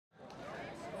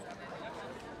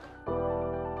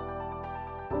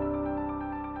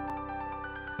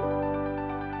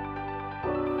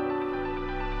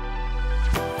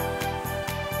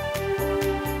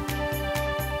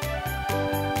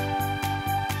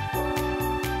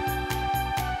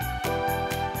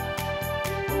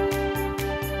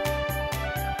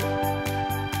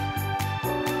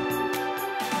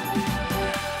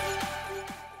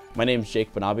My name is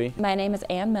Jake Banabi. My name is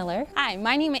Ann Miller. Hi,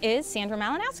 my name is Sandra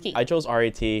Malinowski. I chose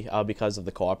RIT because of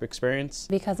the co-op experience.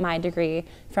 Because my degree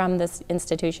from this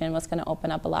institution was going to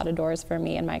open up a lot of doors for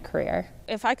me in my career.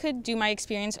 If I could do my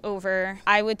experience over,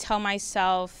 I would tell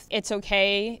myself it's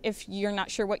okay if you're not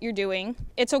sure what you're doing.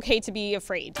 It's okay to be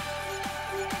afraid.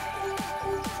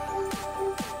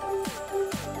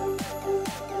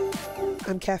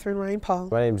 I'm Catherine Ryan Paul.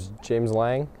 My name's James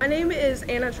Lang. My name is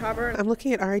Anna Trauber. I'm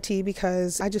looking at RIT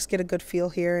because I just get a good feel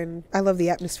here and I love the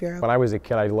atmosphere. When I was a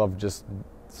kid, I loved just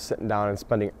sitting down and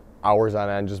spending hours on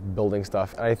end just building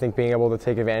stuff. And I think being able to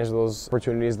take advantage of those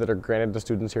opportunities that are granted to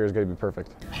students here is going to be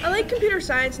perfect. I like computer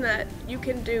science in that you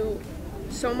can do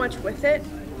so much with it.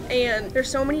 And there's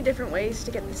so many different ways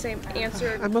to get the same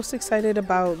answer. I'm most excited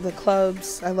about the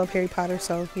clubs. I love Harry Potter,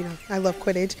 so, I love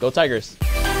Quidditch. Go Tigers!